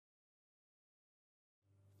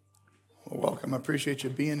welcome. I appreciate you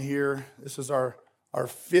being here. This is our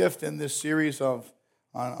fifth in this series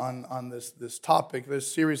on this topic.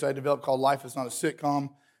 This series I developed called Life is Not a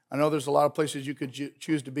Sitcom. I know there's a lot of places you could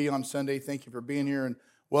choose to be on Sunday. Thank you for being here, and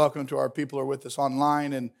welcome to our people who are with us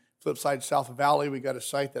online and Flipside South Valley. We got a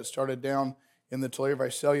site that started down in the Tulare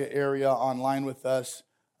Visalia area online with us.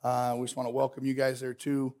 We just want to welcome you guys there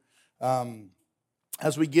too.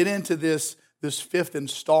 As we get into this fifth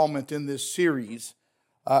installment in this series,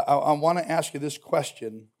 I want to ask you this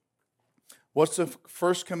question. What's the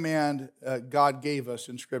first command God gave us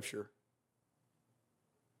in Scripture?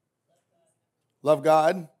 Love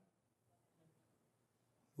God.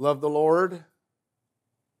 Love the Lord.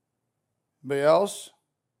 Anybody else?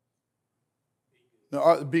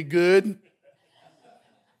 No, be good.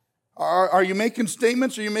 Are you making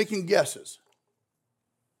statements or are you making guesses?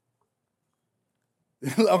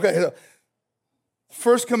 Okay.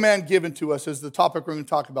 First command given to us is the topic we're going to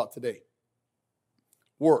talk about today.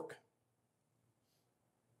 Work.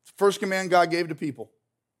 First command God gave to people.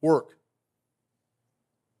 Work.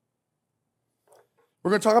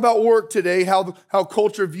 We're going to talk about work today, how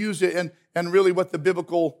culture views it, and really what the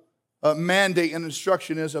biblical mandate and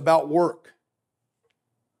instruction is about work.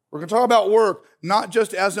 We're going to talk about work, not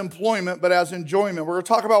just as employment, but as enjoyment. We're going to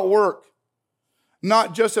talk about work,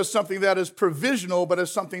 not just as something that is provisional, but as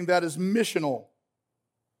something that is missional.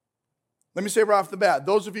 Let me say right off the bat,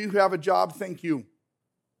 those of you who have a job, thank you.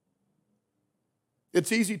 It's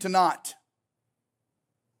easy to not.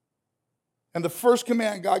 And the first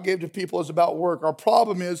command God gave to people is about work. Our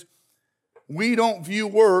problem is we don't view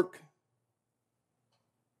work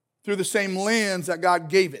through the same lens that God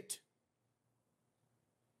gave it.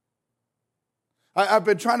 I've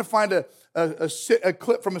been trying to find a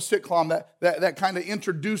clip from a sitcom that kind of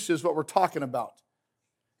introduces what we're talking about.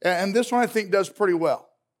 And this one I think does pretty well.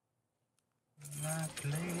 I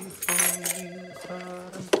play for you.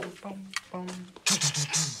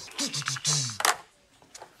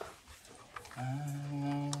 I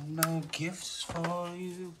want no gifts for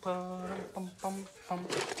you.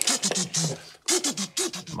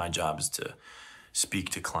 My job is to speak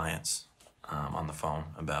to clients on the phone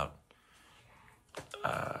about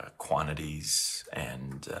quantities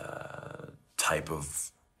and type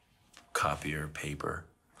of copy or paper.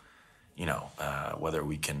 You know, whether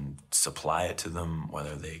we can supply it to them,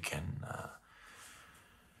 whether they can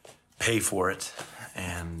pay for it.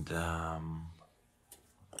 And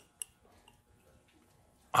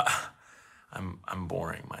I'm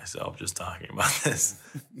boring myself just talking about this.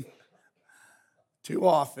 Too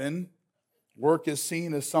often, work is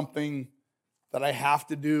seen as something that I have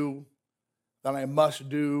to do, that I must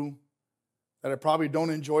do, that I probably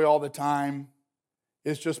don't enjoy all the time.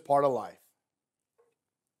 It's just part of life.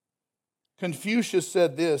 Confucius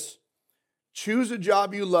said this: choose a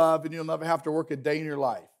job you love and you'll never have to work a day in your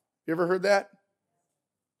life. You ever heard that?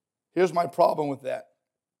 Here's my problem with that.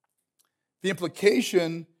 The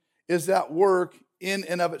implication is that work in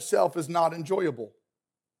and of itself is not enjoyable.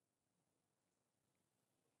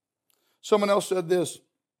 Someone else said this: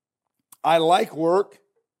 I like work.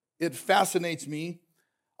 It fascinates me.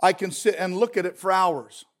 I can sit and look at it for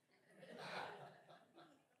hours.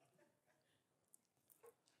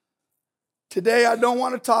 Today, I don't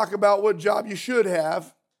want to talk about what job you should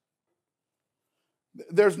have.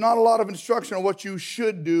 There's not a lot of instruction on what you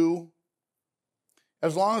should do,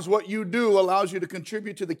 as long as what you do allows you to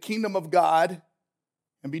contribute to the kingdom of God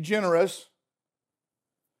and be generous.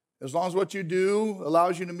 As long as what you do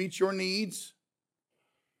allows you to meet your needs.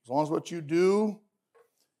 As long as what you do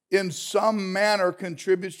in some manner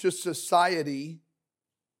contributes to society.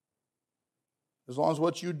 As long as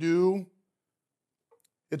what you do,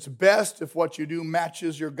 it's best if what you do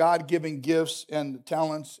matches your God-given gifts and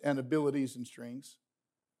talents and abilities and strengths.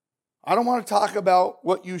 I don't want to talk about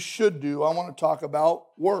what you should do. I want to talk about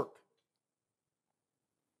work.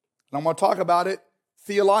 And I'm going to talk about it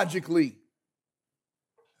theologically.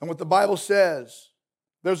 And what the Bible says.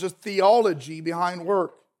 There's a theology behind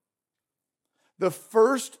work. The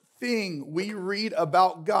first thing we read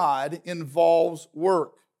about God involves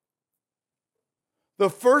work. The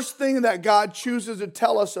first thing that God chooses to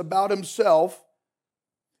tell us about himself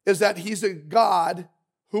is that he's a God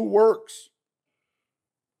who works.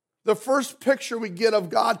 The first picture we get of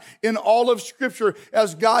God in all of Scripture,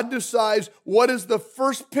 as God decides what is the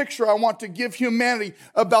first picture I want to give humanity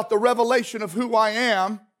about the revelation of who I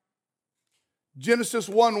am. Genesis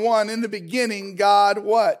 1:1, in the beginning, God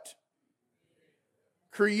what?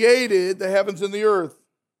 Created the heavens and the earth.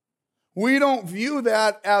 We don't view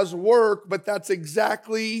that as work, but that's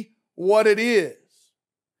exactly what it is.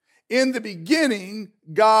 In the beginning,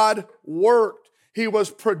 God worked. He was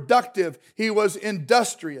productive. He was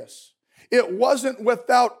industrious. It wasn't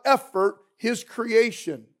without effort, his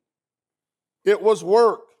creation. It was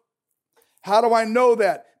work. How do I know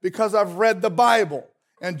that? Because I've read the Bible.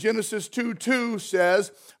 And Genesis 2:2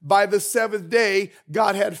 says, by the seventh day,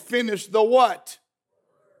 God had finished the what?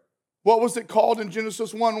 What was it called in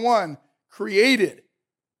Genesis 1:1? Created.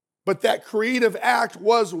 But that creative act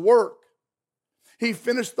was work. He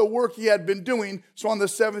finished the work he had been doing. So on the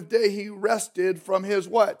seventh day, he rested from his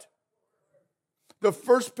what? The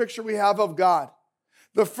first picture we have of God.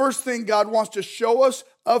 The first thing God wants to show us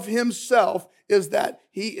of himself is that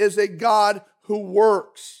he is a God who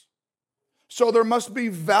works. So there must be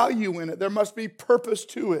value in it. There must be purpose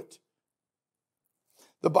to it.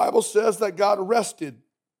 The Bible says that God rested.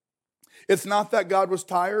 It's not that God was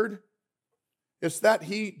tired. It's that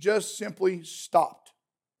he just simply stopped.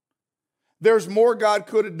 There's more God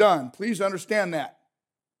could have done. Please understand that.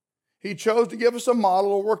 He chose to give us a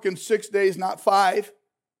model of working 6 days, not 5.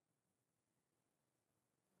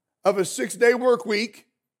 Of a 6-day work week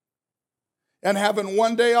and having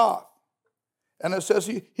 1 day off. And it says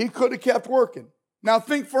he could have kept working. Now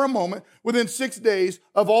think for a moment, within 6 days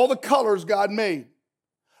of all the colors God made.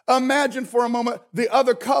 Imagine for a moment the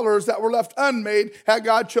other colors that were left unmade had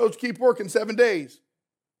God chose to keep working 7 days.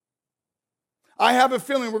 I have a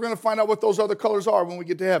feeling we're going to find out what those other colors are when we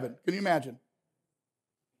get to heaven. Can you imagine?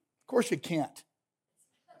 Of course you can't.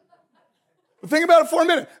 But think about it for a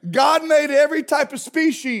minute. God made every type of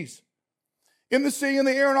species in the sea, in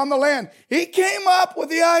the air, and on the land. He came up with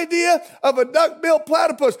the idea of a duck-billed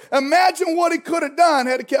platypus. Imagine what he could have done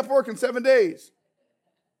had he kept working 7 days.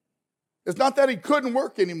 It's not that he couldn't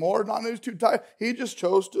work anymore, not that he was too tired. He just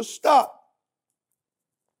chose to stop.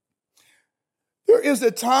 There is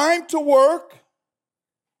a time to work,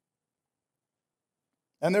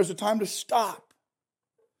 and there's a time to stop.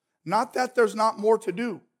 Not that there's not more to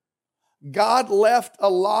do. God left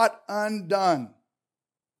a lot undone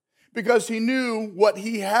because he knew what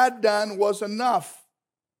he had done was enough.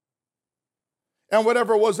 And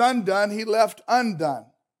whatever was undone, he left undone.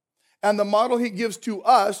 And the model he gives to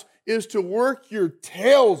us is to work your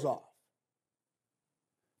tails off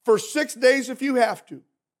for 6 days if you have to.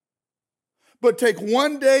 But take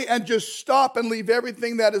 1 day and just stop and leave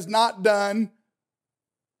everything that is not done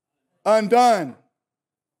undone.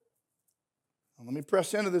 Let me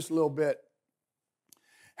press into this a little bit.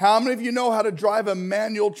 How many of you know how to drive a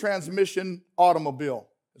manual transmission automobile?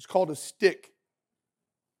 It's called a stick.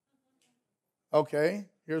 Okay,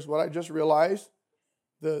 here's what I just realized.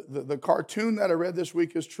 The cartoon that I read this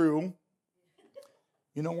week is true.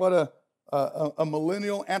 You know what a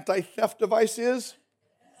millennial anti-theft device is?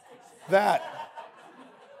 That.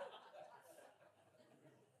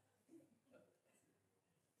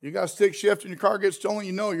 You got a stick shift and your car gets stolen,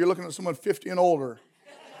 you know you're looking at someone 50 and older.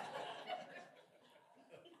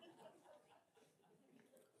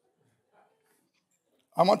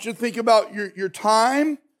 I want you to think about your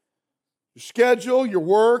time, your schedule, your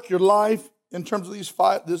work, your life in terms of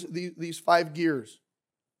these five gears.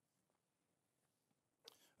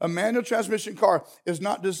 A manual transmission car is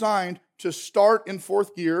not designed to start in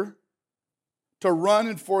fourth gear, to run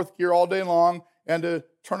in fourth gear all day long, and to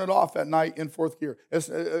turn it off at night in fourth gear.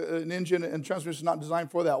 An engine and transmission is not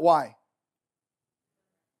designed for that. Why?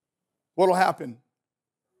 What will happen?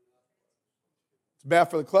 It's bad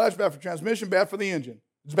for the clutch, bad for transmission, bad for the engine.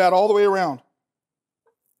 It's bad all the way around.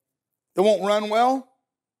 It won't run well.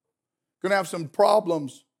 Going to have some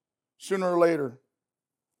problems sooner or later.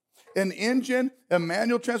 An engine, a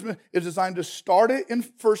manual transmission, is designed to start it in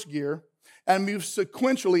first gear and move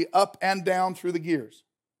sequentially up and down through the gears.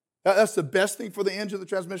 That's the best thing for the engine, the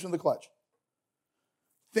transmission, the clutch.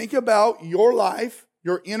 Think about your life,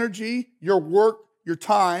 your energy, your work, your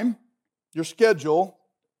time, your schedule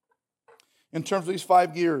in terms of these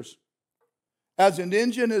 5 gears. As an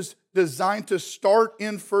engine is designed to start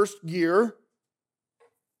in first gear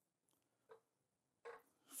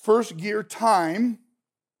time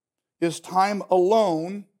is time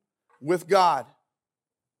alone with God.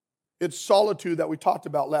 It's solitude that we talked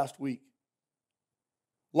about last week.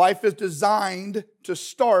 Life is designed to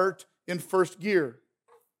start in first gear.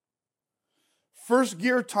 First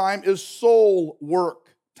gear time is soul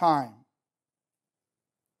work time.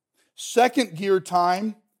 Second gear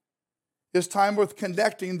time is time with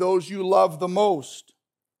connecting those you love the most.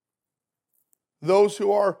 Those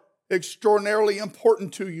who are extraordinarily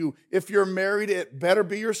important to you. If you're married, it better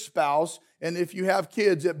be your spouse. And if you have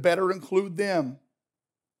kids, it better include them.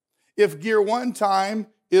 If gear 1 time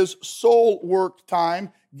is soul work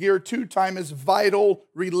time, gear 2 time is vital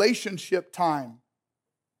relationship time.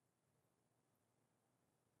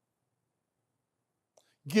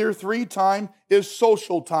 Gear 3 time is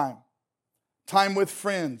social time. Time with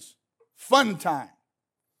friends. Fun time.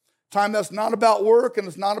 Time that's not about work and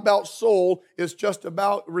it's not about soul. It's just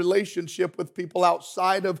about relationship with people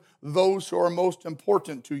outside of those who are most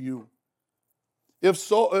important to you. If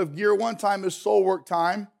Gear 1 time is soul work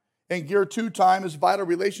time, and Gear 2 time is vital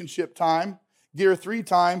relationship time, Gear 3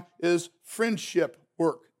 time is friendship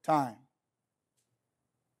work time.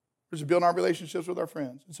 We're just building our relationships with our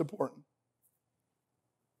friends. It's important.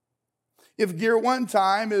 If Gear 1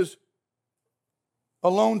 time is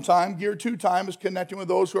alone time, Gear 2 time is connecting with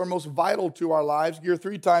those who are most vital to our lives. Gear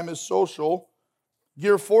 3 time is social.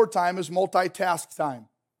 Gear 4 time is multitask time.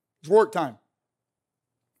 It's work time.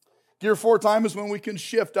 Gear 4 time is when we can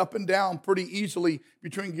shift up and down pretty easily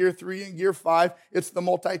between Gear 3 and Gear 5. It's the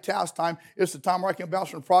multitask time. It's the time where I can bounce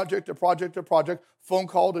from project to project to project, phone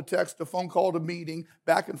call to text to phone call to meeting,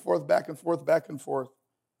 back and forth, back and forth, back and forth.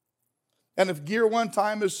 And if Gear 1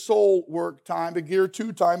 time is soul work time, if Gear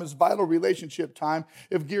 2 time is vital relationship time,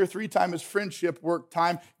 if Gear 3 time is friendship work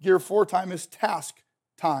time, Gear 4 time is task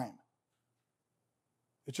time.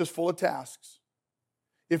 It's just full of tasks.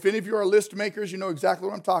 If any of you are list makers, you know exactly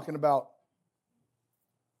what I'm talking about.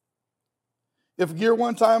 If Gear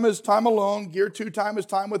 1 time is time alone, Gear 2 time is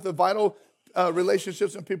time with the vital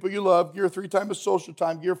relationships and people you love, Gear 3 time is social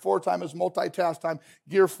time, Gear 4 time is multitask time,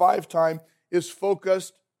 Gear 5 time is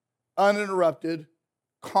focused, uninterrupted,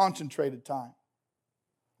 concentrated time,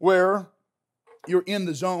 where you're in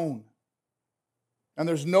the zone and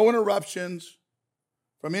there's no interruptions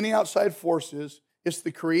from any outside forces. It's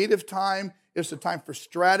the creative time. It's the time for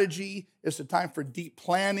strategy. It's the time for deep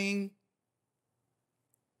planning.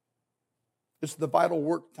 It's the vital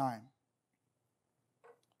work time.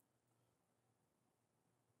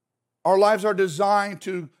 Our lives are designed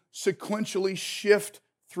to sequentially shift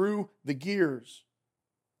through the gears.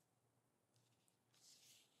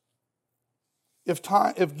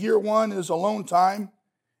 If Gear 1 is alone time,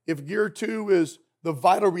 if Gear 2 is the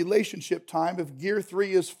vital relationship time, if Gear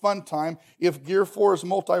 3 is fun time, if Gear 4 is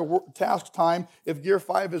multitask time, if Gear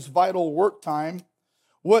 5 is vital work time,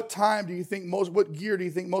 what gear do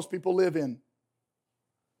you think most people live in?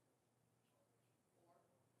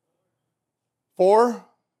 4?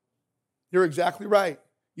 You're exactly right.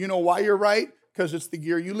 You know why you're right? Because it's the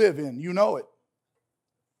gear you live in. You know it.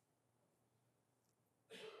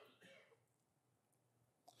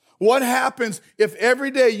 What happens if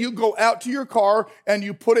every day you go out to your car and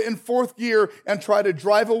you put it in 4th gear and try to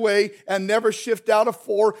drive away and never shift out of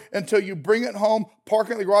 4 until you bring it home, park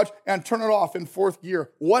it in the garage, and turn it off in 4th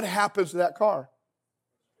gear? What happens to that car?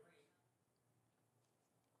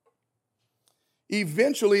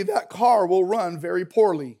 Eventually, that car will run very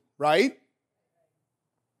poorly, right?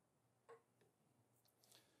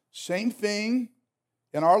 Same thing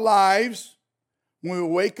in our lives. When we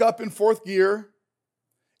wake up in 4th gear,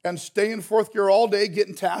 and stay in 4th gear all day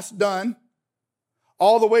getting tasks done,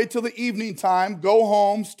 all the way till the evening time, go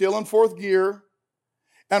home, still in 4th gear,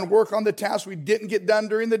 and work on the tasks we didn't get done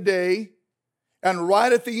during the day. And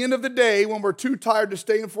right at the end of the day, when we're too tired to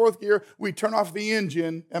stay in 4th gear, we turn off the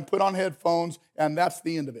engine and put on headphones, and that's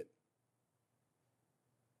the end of it.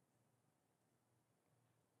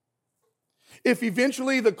 If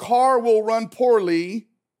eventually the car will run poorly,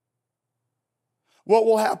 what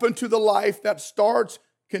will happen to the life that starts,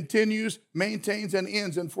 continues, maintains, and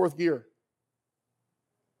ends in 4th gear?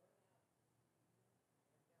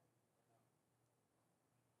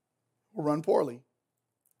 Will run poorly.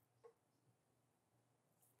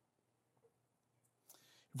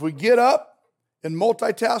 If we get up in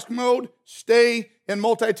multitask mode, stay in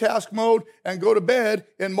multitask mode, and go to bed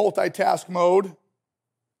in multitask mode,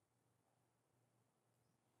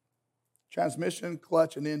 transmission,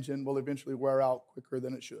 clutch, and engine will eventually wear out quicker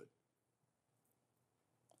than it should.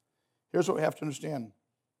 Here's what we have to understand.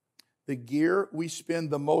 The gear we spend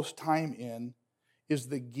the most time in is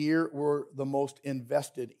the gear we're the most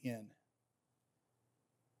invested in.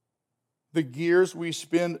 The gears we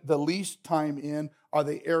spend the least time in are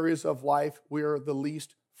the areas of life we are the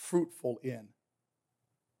least fruitful in.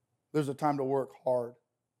 There's a time to work hard,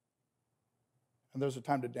 and there's a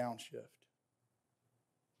time to downshift.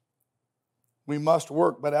 We must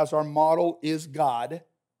work, but as our model is God,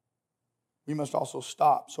 we must also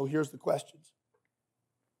stop. So here's the questions.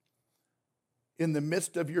 In the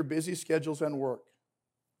midst of your busy schedules and work,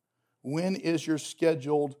 when is your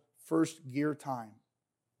scheduled 1st gear time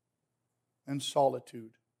and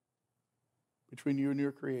solitude between you and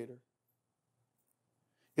your Creator?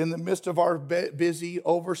 In the midst of our busy,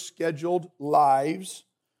 overscheduled lives,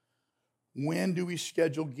 when do we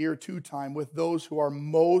schedule gear 2 time with those who are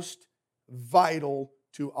most vital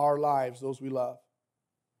to our lives, those we love?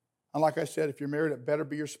 And like I said, if you're married, it better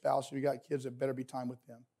be your spouse. If you got kids, it better be time with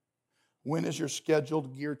them. When is your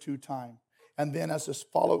scheduled gear 2 time? And then as a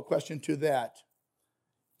follow-up question to that,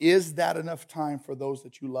 is that enough time for those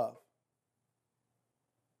that you love?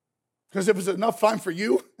 Because if it's enough time for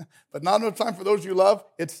you, but not enough time for those you love,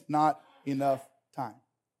 it's not enough time.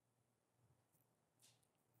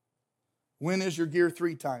 When is your gear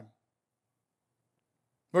 3 time?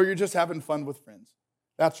 Or you're just having fun with friends.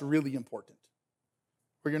 That's really important.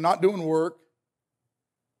 Where you're not doing work,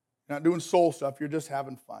 you're not doing soul stuff, you're just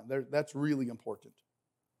having fun. That's really important.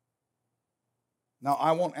 Now,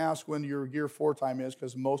 I won't ask when your gear 4 time is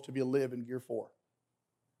because most of you live in gear 4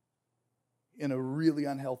 in a really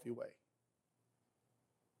unhealthy way.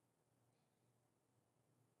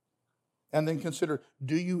 And then consider,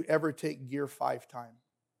 do you ever take gear 5 time?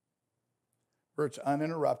 Where it's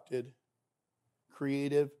uninterrupted,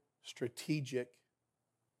 creative, strategic.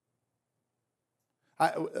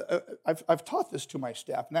 I've taught this to my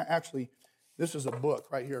staff. And actually, this is a book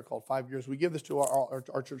right here called 5 Years. We give this to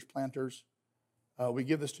our church planters. We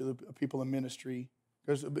give this to the people in ministry.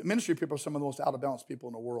 Because ministry people are some of the most out-of-balance people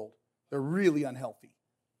in the world. They're really unhealthy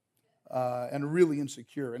and really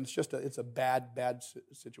insecure. And it's a bad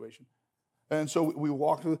situation. And so we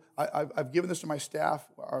walk through. I've given this to my staff.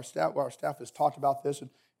 Our staff has talked about this,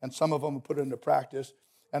 and some of them have put it into practice.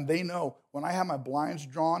 And they know when I have my blinds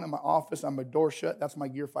drawn in my office and my door shut, that's my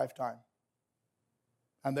gear 5 time.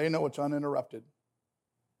 And they know it's uninterrupted.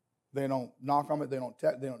 They don't knock on it. They don't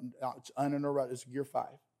text. It's uninterrupted. It's gear 5.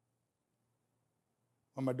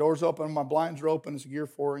 When my door's open and my blinds are open, it's gear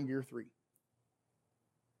 4 and gear 3.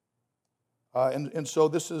 And so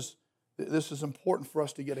this is important for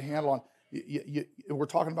us to get a handle on. We're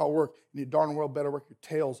talking about work, and you darn well better work your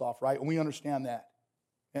tails off, right? And we understand that.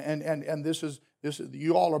 And this is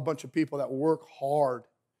you all are a bunch of people that work hard.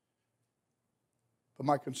 But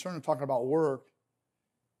my concern in talking about work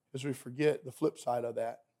is we forget the flip side of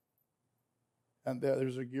that. And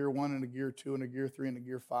there's a gear 1 and a gear 2 and a gear 3 and a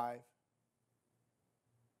gear 5.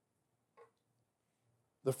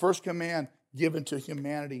 The first command given to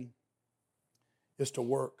humanity is to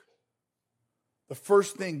work. The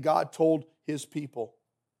first thing God told his people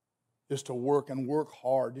is to work and work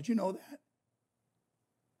hard. Did you know that?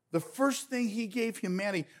 The first thing he gave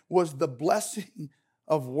humanity was the blessing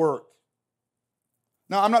of work.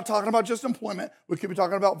 Now, I'm not talking about just employment. We could be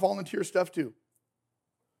talking about volunteer stuff too.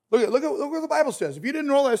 Look what the Bible says. If you didn't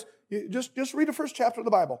know this, just read the first chapter of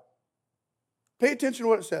the Bible. Pay attention to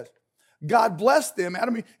what it says. God blessed them,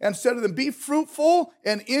 Adam, and said to them, be fruitful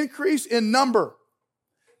and increase in number.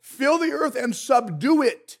 Fill the earth and subdue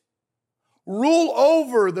it. Rule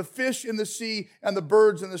over the fish in the sea and the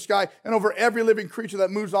birds in the sky and over every living creature that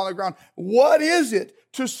moves on the ground. What is it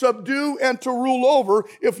to subdue and to rule over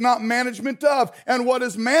if not management of? And what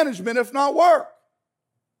is management if not work?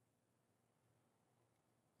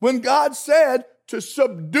 When God said to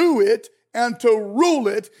subdue it and to rule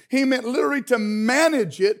it, he meant literally to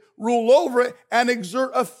manage it, rule over it, and exert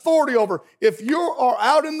authority over it. If you are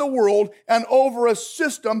out in the world and over a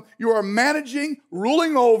system you are managing,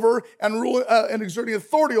 ruling over, and exerting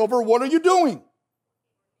authority over, what are you doing?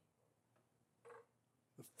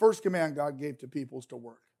 The first command God gave to people is to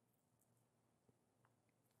work.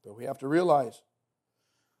 But we have to realize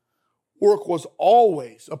work was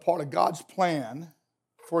always a part of God's plan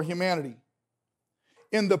for humanity.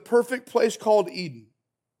 In the perfect place called Eden,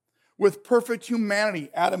 with perfect humanity,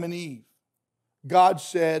 Adam and Eve, God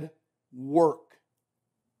said, work.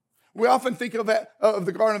 We often think of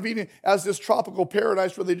the Garden of Eden as this tropical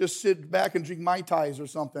paradise where they just sit back and drink Mai Tais or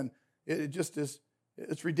something. It just is,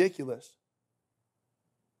 it's ridiculous.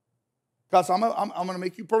 God said, I'm going to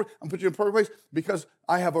make you perfect. I'm going to put you in a perfect place because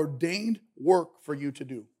I have ordained work for you to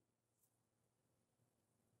do.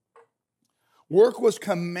 Work was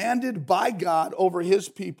commanded by God over his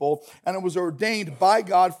people, and it was ordained by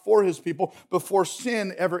God for his people before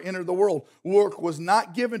sin ever entered the world. Work was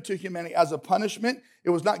not given to humanity as a punishment. It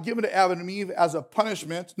was not given to Adam and Eve as a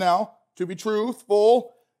punishment. Now, to be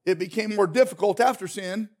truthful, it became more difficult after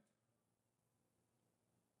sin.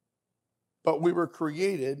 But we were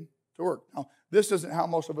created to work. Now, this isn't how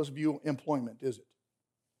most of us view employment, is it?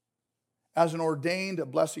 As an ordained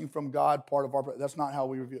blessing from God, part of our, that's not how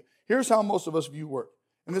we view it. Here's how most of us view work.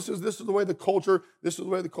 And this is the way the culture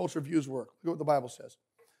views work. Look at what the Bible says.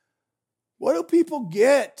 What do people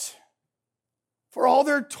get for all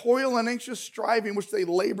their toil and anxious striving which they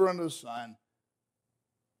labor under the sun?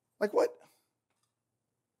 Like what?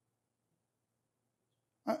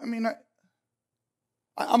 I mean,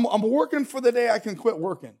 I'm working for the day I can quit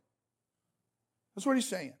working. That's what he's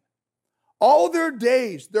saying. All their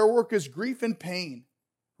days, their work is grief and pain,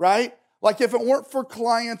 right? Like if it weren't for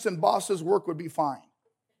clients and bosses, work would be fine.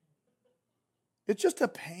 It's just a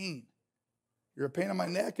pain. You're a pain in my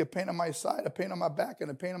neck, a pain on my side, a pain on my back, and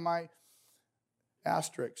a pain on my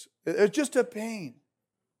asterisks. It's just a pain.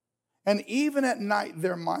 And even at night,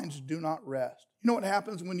 their minds do not rest. You know what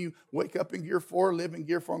happens when you wake up in gear 4, live in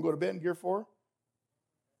gear 4, and go to bed in gear 4?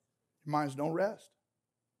 Your minds don't rest.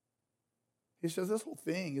 He says this whole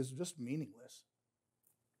thing is just meaningless.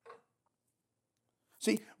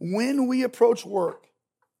 See, when we approach work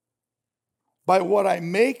by what I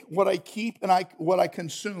make, what I keep, and what I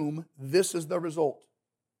consume, this is the result.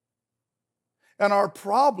 And our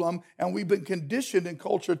problem, and we've been conditioned in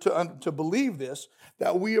culture to believe this,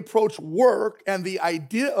 that we approach work and the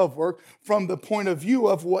idea of work from the point of view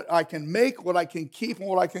of what I can make, what I can keep, and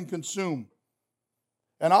what I can consume.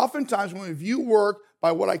 And oftentimes when we view work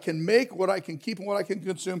by what I can make, what I can keep, and what I can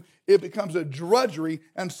consume, it becomes a drudgery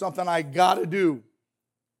and something I got to do.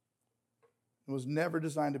 It was never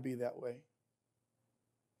designed to be that way.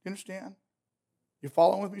 You understand? You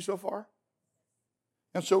following with me so far?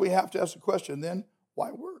 And so we have to ask the question, then,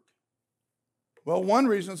 why work? Well, one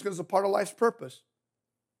reason is because it's a part of life's purpose.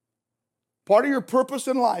 Part of your purpose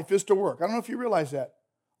in life is to work. I don't know if you realize that.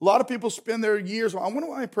 A lot of people spend their years, I wonder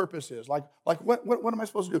what my purpose is. Like what am I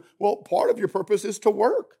supposed to do? Well, part of your purpose is to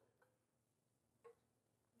work.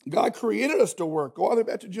 God created us to work. Go all the way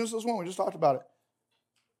back to Genesis 1. We just talked about it.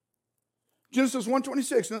 Genesis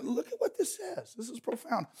 1:26. And look at what this says. This is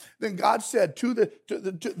profound. Then God said to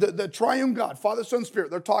the triune God, Father, Son,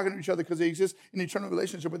 Spirit, they're talking to each other because they exist in eternal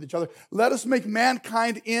relationship with each other. Let us make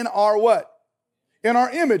mankind in our what? In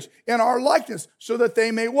our image, in our likeness, so that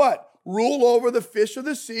they may what? Rule over the fish of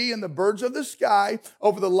the sea and the birds of the sky,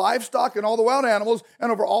 over the livestock and all the wild animals,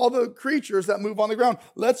 and over all the creatures that move on the ground.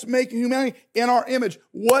 Let's make humanity in our image.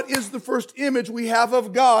 What is the first image we have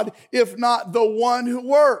of God, if not the one who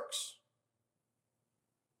works?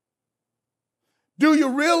 Do you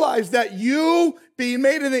realize that you, being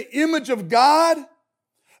made in the image of God,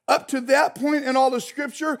 up to that point in all the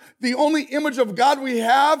scripture, the only image of God we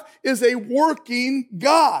have is a working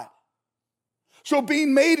God. So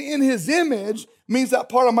being made in his image means that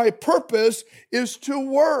part of my purpose is to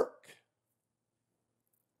work.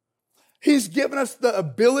 He's given us the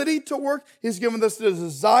ability to work. He's given us the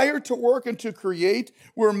desire to work and to create.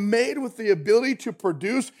 We're made with the ability to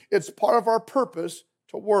produce. It's part of our purpose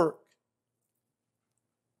to work.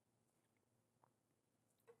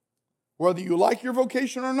 Whether you like your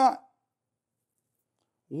vocation or not,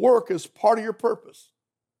 work is part of your purpose.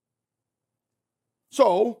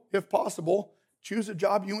 So, if possible, choose a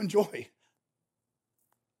job you enjoy.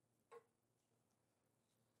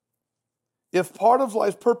 If part of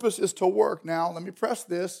life's purpose is to work, now let me press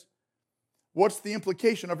this. What's the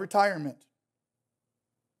implication of retirement?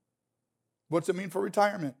 What's it mean for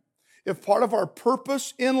retirement? If part of our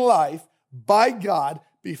purpose in life by God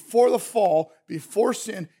before the fall, before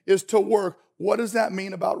sin, is to work, what does that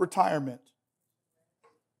mean about retirement?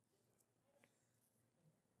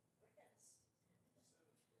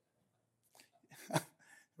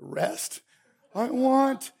 Rest? I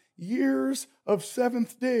want years of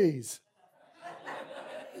seventh days.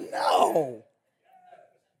 No.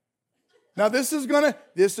 Now this is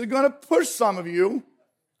gonna push some of you.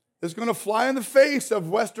 It's gonna fly in the face of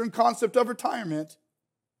Western concept of retirement.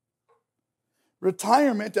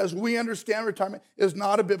 Retirement, as we understand retirement, is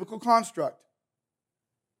not a biblical construct.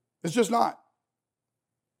 It's just not.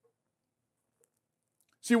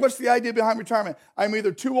 See, what's the idea behind retirement? I'm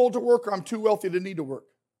either too old to work or I'm too wealthy to need to work.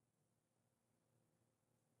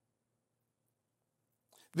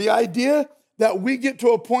 The idea that we get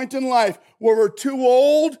to a point in life where we're too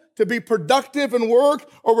old to be productive and work,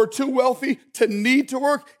 or we're too wealthy to need to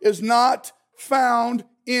work, is not found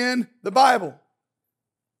in the Bible.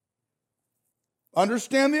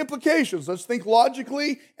 Understand the implications. Let's think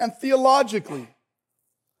logically and theologically.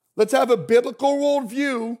 Let's have a biblical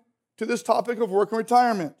worldview to this topic of work and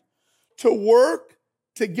retirement. To work,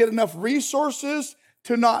 to get enough resources,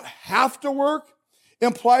 to not have to work,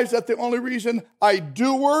 implies that the only reason I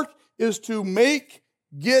do work is to make,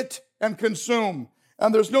 get, and consume.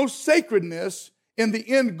 And there's no sacredness in the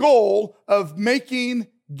end goal of making,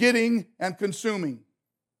 getting, and consuming.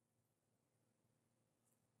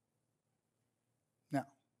 Now,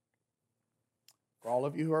 for all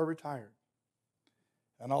of you who are retired,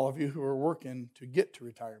 and all of you who are working to get to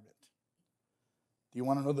retirement, do you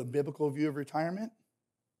want to know the biblical view of retirement?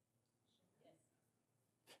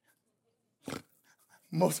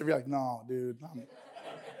 Most of you are like, no, dude.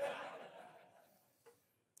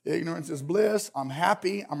 Ignorance is bliss. I'm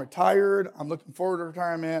happy. I'm retired. I'm looking forward to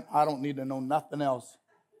retirement. I don't need to know nothing else.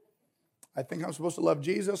 I think I'm supposed to love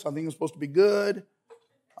Jesus. I think I'm supposed to be good.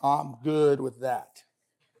 I'm good with that.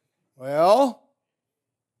 Well,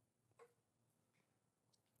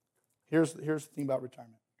 here's the thing about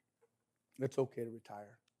retirement. It's okay to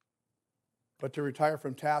retire. But to retire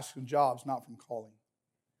from tasks and jobs, not from calling.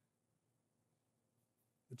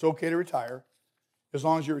 It's okay to retire as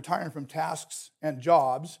long as you're retiring from tasks and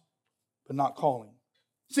jobs, but not calling.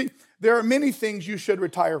 See, there are many things you should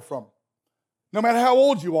retire from. No matter how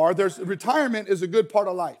old you are, retirement is a good part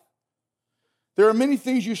of life. There are many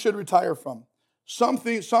things you should retire from. Some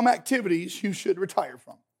activities you should retire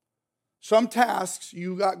from. Some tasks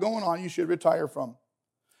you got going on you should retire from.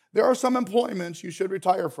 There are some employments you should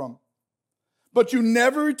retire from. But you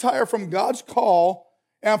never retire from God's call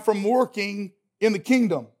and from working in the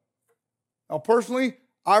kingdom. Now, personally,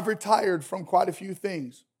 I've retired from quite a few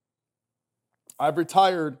things. I've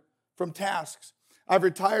retired from tasks. I've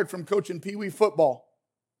retired from coaching Pee Wee football.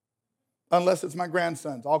 Unless it's my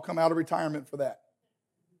grandsons. I'll come out of retirement for that.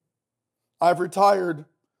 I've retired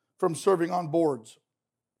from serving on boards.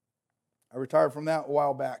 I retired from that a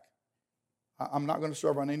while back. I'm not going to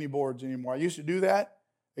serve on any boards anymore. I used to do that.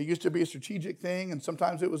 It used to be a strategic thing, and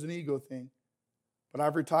sometimes it was an ego thing. But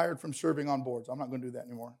I've retired from serving on boards. I'm not going to do that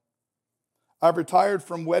anymore. I've retired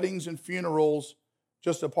from weddings and funerals,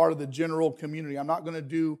 just a part of the general community. I'm not going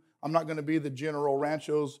to be the General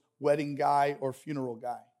Rancho's wedding guy or funeral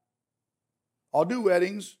guy. I'll do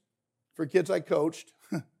weddings for kids I coached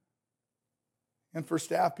and for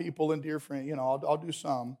staff people and dear friends. I'll do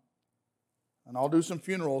some. And I'll do some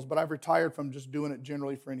funerals, but I've retired from just doing it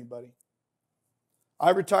generally for anybody.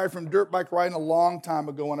 I retired from dirt bike riding a long time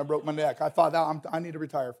ago when I broke my neck. I thought, I need to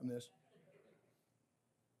retire from this.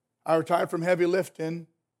 I retired from heavy lifting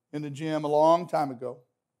in the gym a long time ago.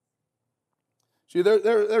 See,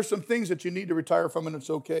 there's some things that you need to retire from, and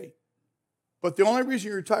it's okay. But the only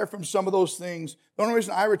reason you retire from some of those things, the only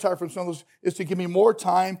reason I retire from some of those is to give me more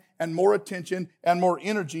time and more attention and more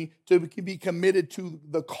energy to be committed to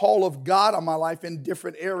the call of God on my life in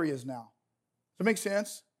different areas now. Does that make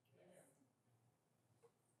sense?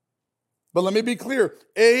 But let me be clear.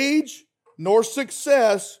 Age nor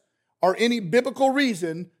success are any biblical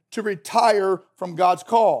reason to retire from God's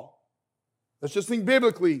call. Let's just think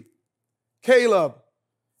biblically. Caleb,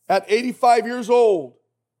 at 85 years old,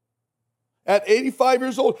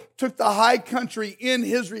 took the high country in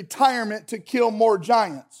his retirement to kill more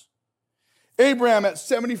giants. Abraham, at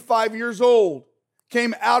 75 years old,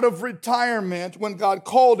 came out of retirement when God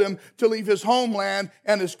called him to leave his homeland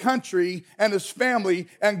and his country and his family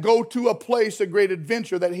and go to a place, a great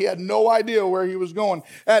adventure that he had no idea where he was going.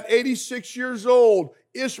 At 86 years old,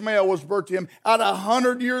 Ishmael was birthed to him. At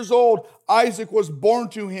 100 years old, Isaac was born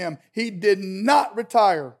to him. He did not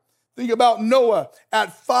retire. Think about Noah.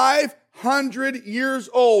 At 500 years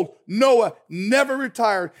old, Noah never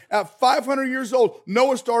retired. At 500 years old,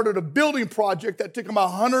 Noah started a building project that took him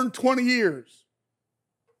 120 years.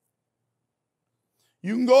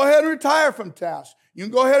 You can go ahead and retire from tasks. You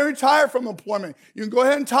can go ahead and retire from employment. You can go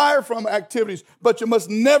ahead and retire from activities, but you must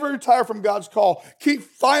never retire from God's call. Keep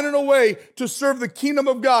finding a way to serve the kingdom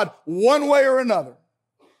of God one way or another.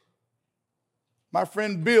 My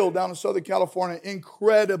friend Bill down in Southern California,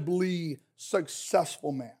 incredibly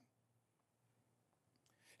successful man,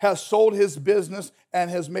 has sold his business and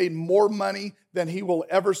has made more money than he will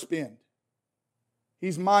ever spend.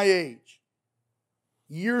 He's my age.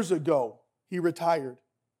 Years ago, he retired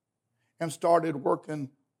and started working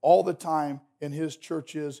all the time in his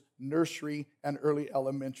church's nursery and early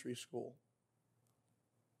elementary school.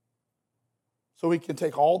 So he can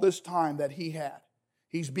take all this time that he had.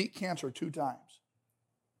 He's beat cancer 2 times.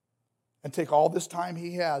 And take all this time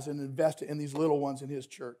he has and invest it in these little ones in his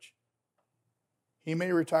church. He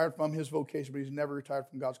may retire from his vocation, but he's never retired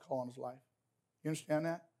from God's call on his life. You understand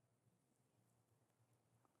that?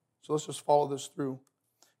 So let's just follow this through.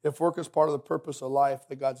 If work is part of the purpose of life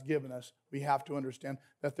that God's given us, we have to understand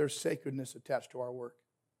that there's sacredness attached to our work.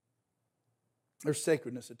 There's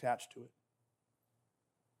sacredness attached to it.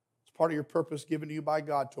 It's part of your purpose given to you by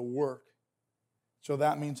God to work. So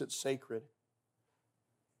that means it's sacred.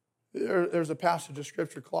 There's a passage of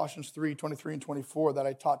Scripture, Colossians 3, 23 and 24, that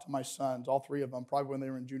I taught to my sons, all 3 of them, probably when they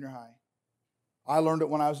were in junior high. I learned it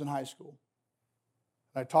when I was in high school.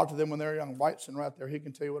 And I taught to them when they were young. Whiteson right there, he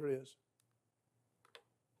can tell you what it is.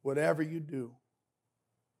 Whatever you do,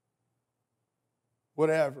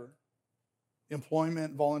 whatever,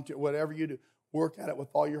 employment, volunteer, whatever you do, work at it with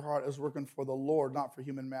all your heart as working for the Lord, not for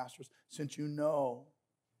human masters, since you know,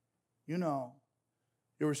 you'll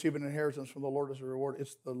receive an inheritance from the Lord as a reward.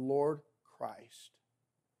 It's the Lord Christ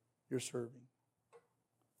you're serving.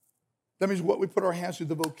 That means what we put our hands to,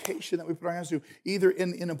 the vocation that we put our hands to, either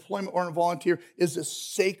in employment or in volunteer, is a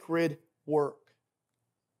sacred work.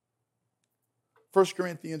 1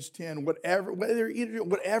 Corinthians 10, whatever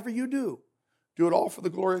you do it all for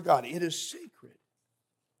the glory of God. It is sacred.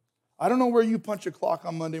 I don't know where you punch a clock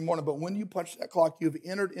on Monday morning, but when you punch that clock, you've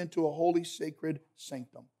entered into a holy, sacred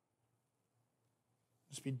sanctum.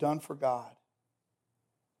 Just be done for God.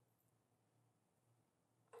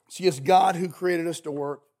 See, it's God who created us to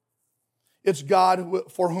work. It's God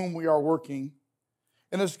for whom we are working.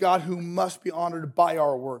 And it's God who must be honored by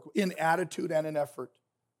our work in attitude and in effort.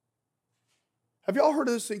 Have you all heard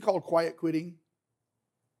of this thing called quiet quitting?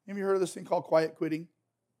 Have you heard of this thing called quiet quitting?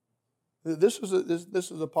 This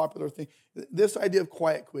is a popular thing. This idea of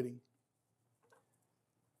quiet quitting.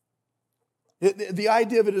 The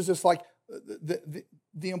idea of it is just like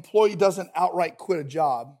the employee doesn't outright quit a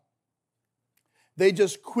job. They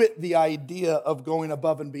just quit the idea of going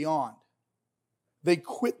above and beyond. They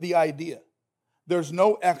quit the idea. There's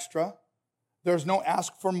no extra. There's no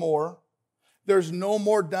ask for more. There's no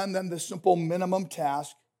more done than the simple minimum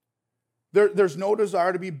task. There's no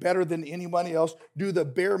desire to be better than anybody else. Do the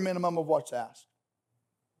bare minimum of what's asked.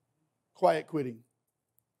 Quiet quitting.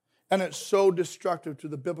 And it's so destructive to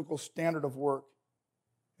the biblical standard of work.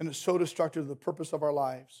 And it's so destructive to the purpose of our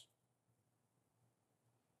lives.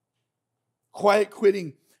 Quiet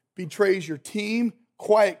quitting betrays your team.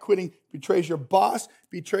 Quiet quitting betrays your boss,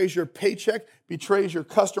 betrays your paycheck, betrays your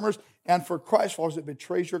customers, and for Christ followers, it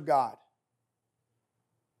betrays your God.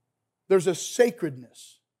 There's a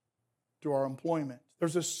sacredness to our employment.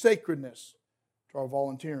 There's a sacredness to our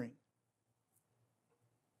volunteering.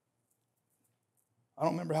 I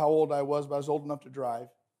don't remember how old I was, but I was old enough to drive.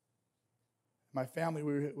 My family,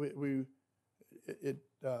 I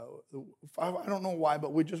don't know why,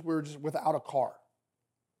 but we were just without a car.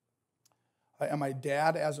 And my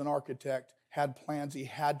dad, as an architect, had plans he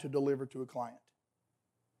had to deliver to a client.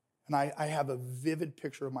 And I have a vivid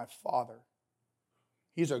picture of my father.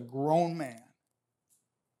 He's a grown man,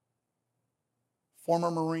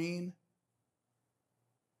 former Marine,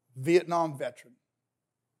 Vietnam veteran.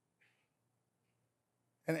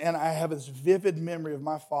 And I have this vivid memory of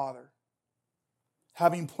my father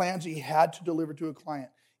having plans he had to deliver to a client,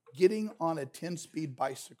 getting on a 10-speed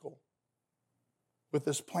bicycle with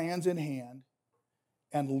his plans in hand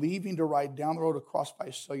and leaving to ride down the road across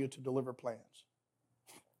Visalia to deliver plans.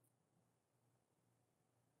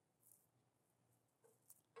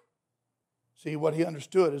 See, what he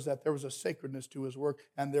understood is that there was a sacredness to his work,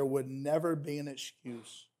 and there would never be an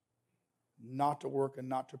excuse not to work and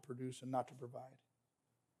not to produce and not to provide.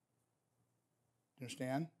 You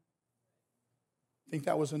understand? Think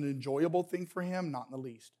that was an enjoyable thing for him? Not in the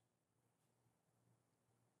least.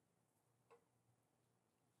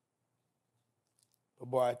 But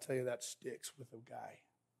boy, I tell you, that sticks with a guy.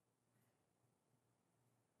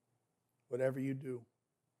 Whatever you do,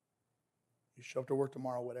 you show up to work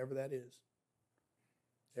tomorrow, whatever that is,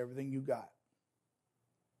 everything you got.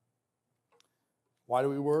 Why do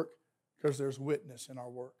we work? Because there's witness in our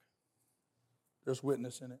work. There's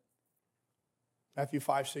witness in it. Matthew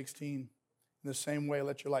 5:16, in the same way,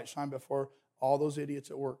 let your light shine before all those idiots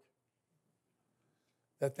at work,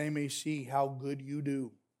 that they may see how good you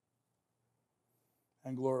do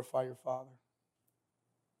and glorify your Father.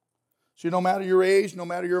 So no matter your age, no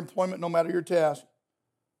matter your employment, no matter your task,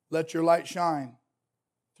 let your light shine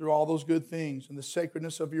through all those good things and the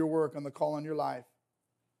sacredness of your work and the call on your life.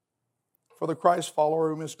 For the Christ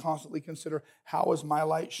follower, we must constantly consider, how is my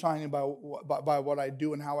light shining by what I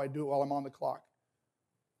do and how I do it while I'm on the clock?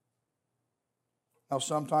 Now,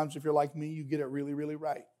 sometimes if you're like me, you get it really, really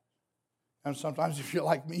right. And sometimes if you're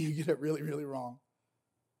like me, you get it really, really wrong.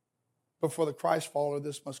 But for the Christ follower,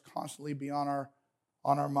 this must constantly be on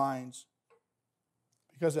our minds.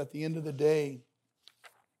 Because at the end of the day,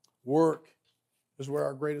 work is where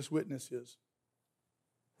our greatest witness is.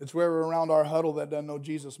 It's where we're around our huddle that doesn't know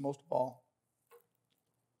Jesus most of all.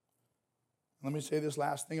 Let me say this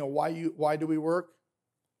last thing. Why do we work?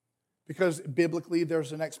 Because biblically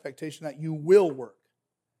there's an expectation that you will work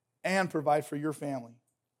and provide for your family.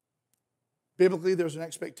 Biblically there's an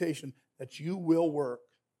expectation that you will work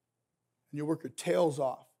and you'll work your tails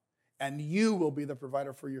off and you will be the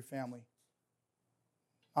provider for your family.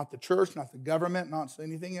 Not the church, not the government, not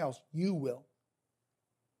anything else. You will.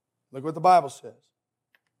 Look what the Bible says.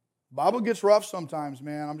 The Bible gets rough sometimes,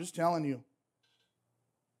 man. I'm just telling you.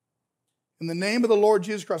 In the name of the Lord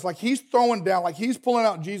Jesus Christ, like he's throwing down, like he's pulling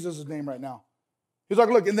out Jesus' name right now. He's like,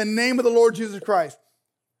 look, in the name of the Lord Jesus Christ,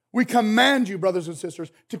 We command you, brothers and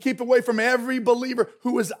sisters, to keep away from every believer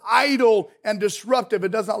who is idle and disruptive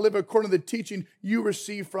and does not live according to the teaching you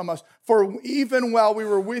received from us. For even while we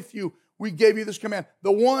were with you, we gave you this command.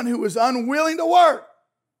 The one who is unwilling to work,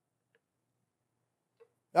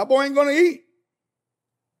 that boy ain't going to eat.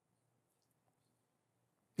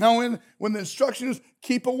 Now, when the instruction is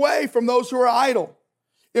keep away from those who are idle,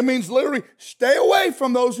 it means literally stay away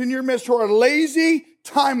from those in your midst who are lazy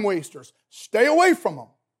time wasters. Stay away from them.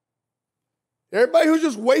 Everybody who's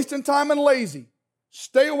just wasting time and lazy,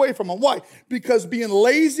 stay away from them. Why? Because being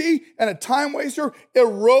lazy and a time waster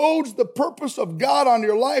erodes the purpose of God on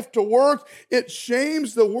your life to work. It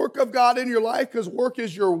shames the work of God in your life because work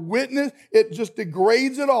is your witness. It just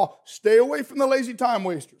degrades it all. Stay away from the lazy time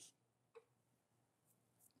wasters.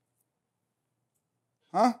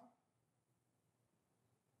 Huh?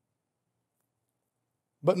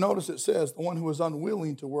 But notice it says, the one who is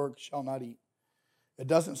unwilling to work shall not eat. It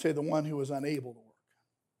doesn't say the one who is unable to work.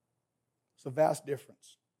 It's a vast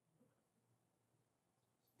difference.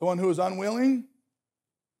 The one who is unwilling,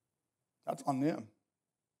 that's on them.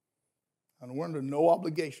 And we're under no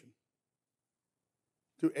obligation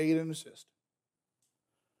to aid and assist.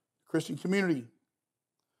 The Christian community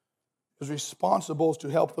is responsible to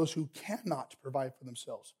help those who cannot provide for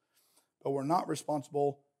themselves. But we're not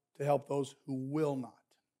responsible to help those who will not.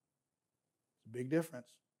 It's a big difference.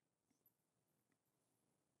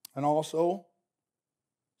 And also,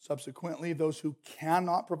 subsequently, those who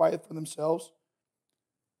cannot provide for themselves,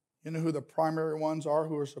 you know who the primary ones are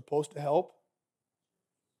who are supposed to help?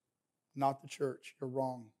 Not the church. You're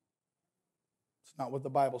wrong. It's not what the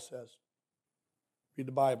Bible says. Read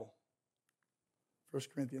the Bible. 1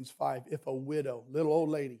 Corinthians 5. If a widow, little old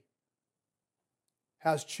lady,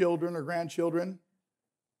 has children or grandchildren,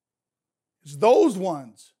 it's those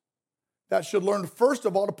ones that should learn, first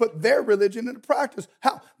of all, to put their religion into practice.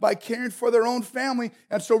 How? By caring for their own family,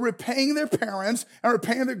 and so repaying their parents and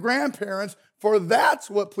repaying their grandparents, for that's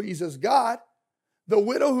what pleases God. The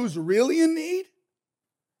widow who's really in need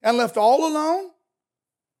and left all alone,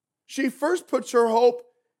 she first puts her hope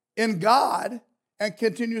in God and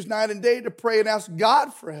continues night and day to pray and ask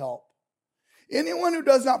God for help. Anyone who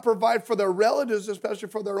does not provide for their relatives, especially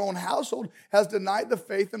for their own household, has denied the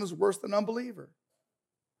faith and is worse than an unbeliever.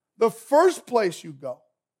 The first place you go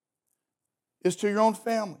is to your own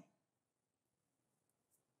family.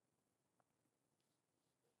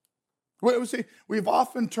 We've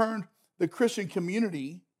often turned the Christian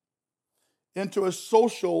community into a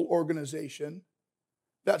social organization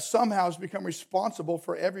that somehow has become responsible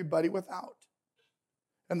for everybody without.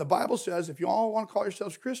 And the Bible says if you all want to call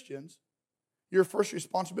yourselves Christians, your first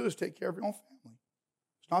responsibility is to take care of your own family.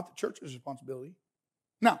 It's not the church's responsibility.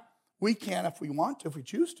 Now, we can if we want to, if we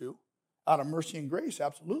choose to, out of mercy and grace,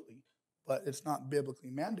 absolutely. But it's not biblically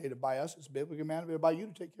mandated by us. It's biblically mandated by you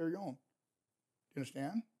to take care of your own. Do you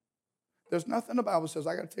understand? There's nothing the Bible says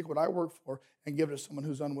I got to take what I work for and give it to someone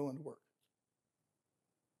who's unwilling to work.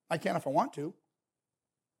 I can if I want to.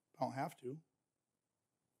 I don't have to.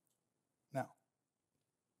 Now,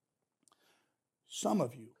 some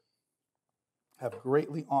of you have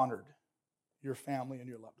greatly honored your family and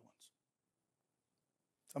your loved ones.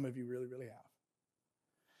 Some of you really, really have.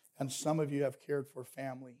 And some of you have cared for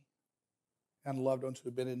family and loved ones who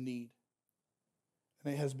have been in need.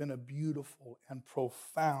 And it has been a beautiful and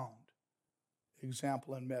profound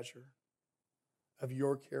example and measure of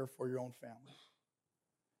your care for your own family.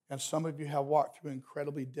 And some of you have walked through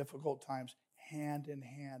incredibly difficult times hand in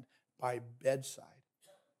hand by bedside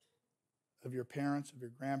of your parents, of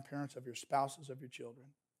your grandparents, of your spouses, of your children.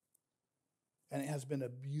 And it has been a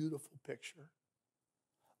beautiful picture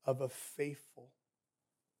of a faithful,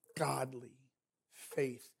 godly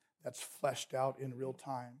faith that's fleshed out in real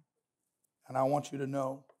time. And I want you to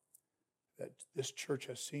know that this church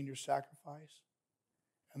has seen your sacrifice,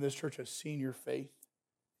 and this church has seen your faith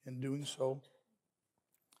in doing so.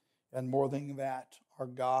 And more than that, our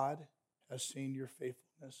God has seen your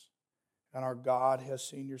faithfulness, and our God has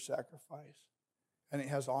seen your sacrifice, and it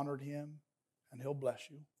has honored him, and he'll bless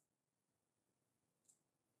you.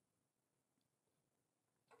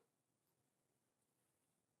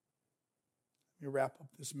 Let me wrap up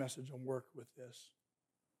this message on work with this.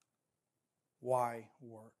 Why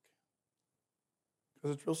work?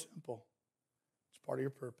 Because it's real simple. It's part of your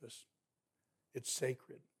purpose. It's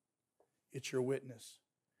sacred. It's your witness.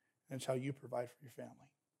 And it's how you provide for your family.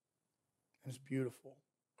 And it's beautiful.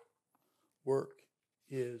 Work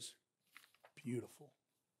is beautiful.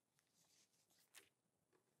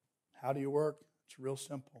 How do you work? It's real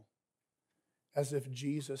simple. As if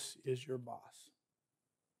Jesus is your boss.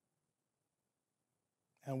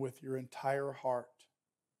 And with your entire heart,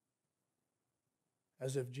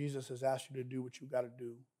 as if Jesus has asked you to do what you've got to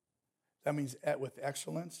do. That means with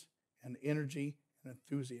excellence and energy and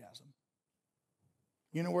enthusiasm.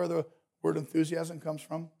 You know where the word enthusiasm comes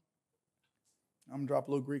from? I'm going to drop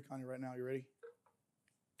a little Greek on you right now. You ready?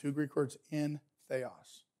 2 Greek words, en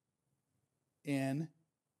theos. En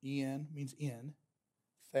means in.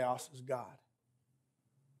 Theos is God.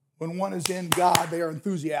 When one is in God, they are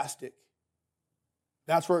enthusiastic.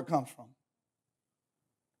 That's where it comes from.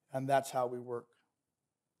 And that's how we work.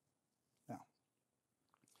 Now,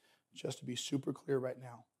 just to be super clear right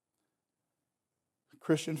now,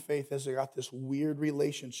 Christian faith has got this weird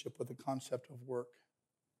relationship with the concept of work.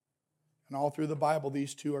 And all through the Bible,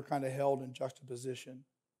 these two are kind of held in juxtaposition.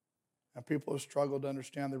 And people have struggled to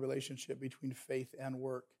understand the relationship between faith and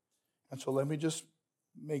work. And so let me just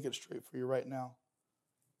make it straight for you right now.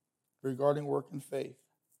 Regarding work and faith,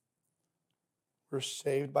 we're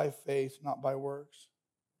saved by faith, not by works.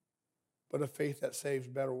 But a faith that saves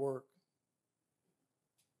better work.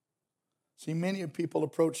 See, many people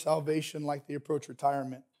approach salvation like they approach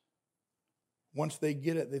retirement. Once they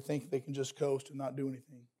get it, they think they can just coast and not do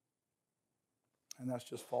anything. And that's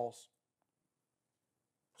just false.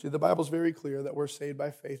 See, the Bible's very clear that we're saved by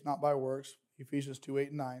faith, not by works. Ephesians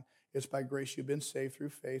 2:8-9. It's by grace you've been saved through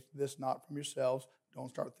faith. This not from yourselves. Don't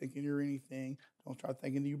start thinking you're anything. Don't start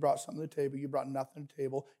thinking that you brought something to the table. You brought nothing to the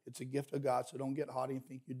table. It's a gift of God, so don't get haughty and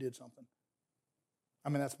think you did something. I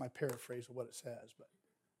mean, that's my paraphrase of what it says.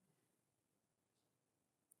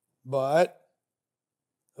 But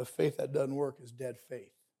a faith that doesn't work is dead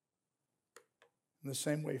faith. In the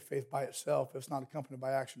same way, faith by itself, if it's not accompanied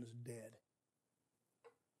by action, is dead.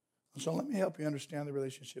 And so let me help you understand the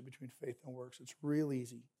relationship between faith and works. It's real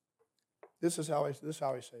easy. This is how I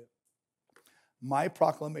say it. My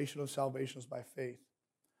proclamation of salvation is by faith,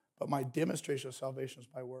 but my demonstration of salvation is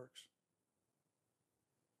by works.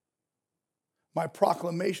 My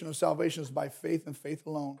proclamation of salvation is by faith and faith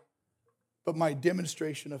alone, but my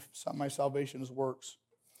demonstration of my salvation is works.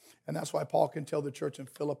 And that's why Paul can tell the church in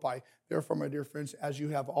Philippi, therefore, my dear friends, as you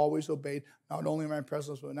have always obeyed, not only in my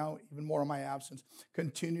presence, but now even more in my absence,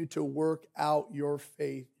 continue to work out your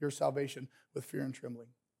faith, your salvation, with fear and trembling.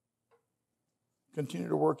 Continue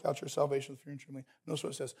to work out your salvation with fear and trembling. Notice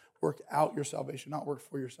what it says, work out your salvation, not work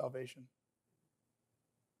for your salvation.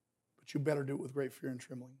 But you better do it with great fear and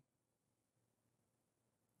trembling.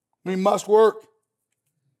 We must work.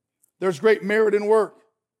 There's great merit in work.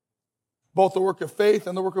 Both the work of faith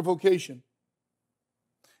and the work of vocation.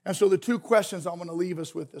 And so the two questions I'm going to leave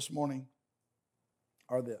us with this morning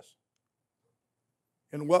are this.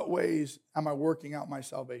 In what ways am I working out my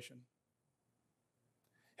salvation?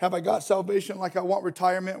 Have I got salvation like I want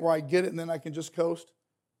retirement where I get it and then I can just coast?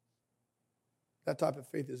 That type of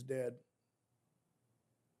faith is dead.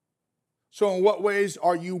 So in what ways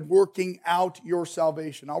are you working out your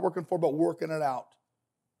salvation? Not working for, but working it out.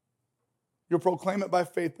 You'll proclaim it by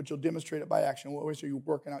faith, but you'll demonstrate it by action. In what ways are you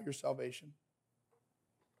working out your salvation?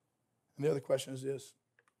 And the other question is this.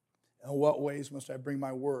 In what ways must I bring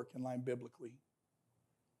my work in line biblically?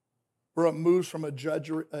 Where it moves from a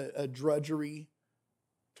drudgery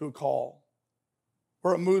to a call.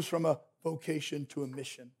 Where it moves from a vocation to a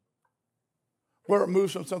mission. Where it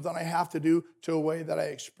moves from something I have to do to a way that I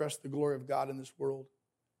express the glory of God in this world.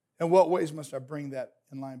 In what ways must I bring that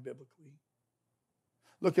in line biblically?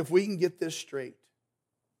 Look, if we can get this straight,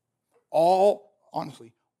 all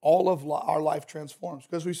of our life transforms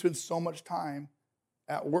because we spend so much time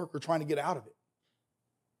at work or trying to get out of it.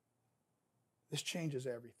 This changes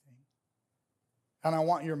everything. And I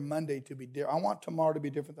want your Monday to be different. I want tomorrow to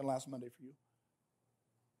be different than last Monday for you.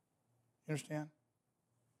 You understand?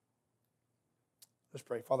 Let's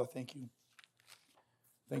pray. Father, thank you.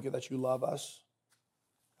 Thank you that you love us.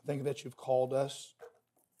 Thank you that you've called us.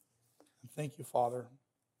 And thank you, Father,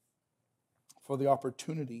 for the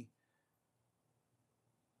opportunity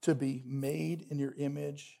to be made in your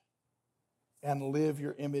image and live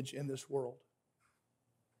your image in this world.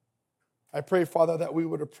 I pray, Father, that we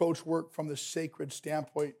would approach work from the sacred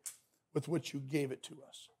standpoint with which you gave it to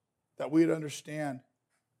us, that we would understand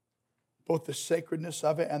both the sacredness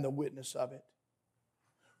of it and the witness of it.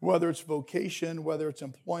 Whether it's vocation, whether it's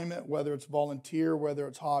employment, whether it's volunteer, whether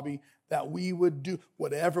it's hobby, that we would do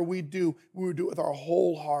whatever we would do it with our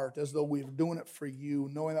whole heart as though we were doing it for you,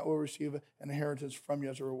 knowing that we'll receive an inheritance from you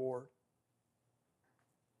as a reward.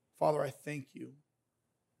 Father, I thank you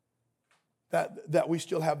that we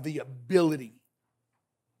still have the ability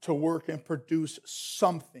to work and produce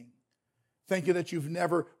something Thank you that you've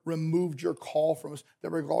never removed your call from us, that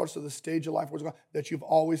regardless of the stage of life we're going, that you've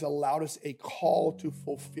always allowed us a call to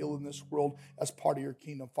fulfill in this world as part of your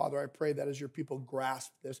kingdom. Father, I pray that as your people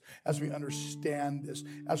grasp this, as we understand this,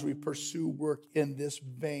 as we pursue work in this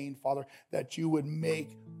vein, Father, that you would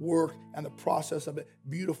make work and the process of it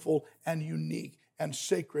beautiful and unique and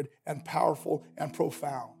sacred and powerful and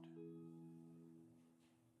profound.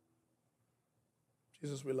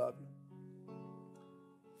 Jesus, we love you.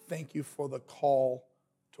 Thank you for the call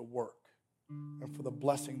to work and for the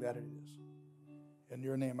blessing that it is. In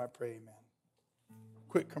your name I pray, amen.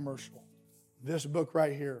 Quick commercial. This book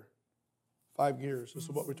right here, 5 years. This is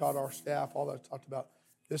what we taught our staff, all that I talked about.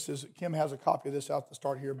 Kim has a copy of this out at the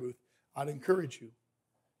Start Here booth. I'd encourage you,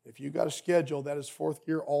 if you got a schedule that is 4th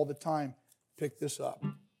gear all the time, pick this up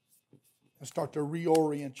and start to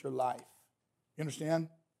reorient your life. You understand?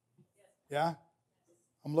 Yeah?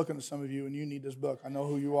 I'm looking at some of you, and you need this book. I know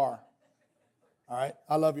who you are. All right?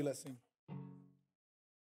 I love you. Let's sing.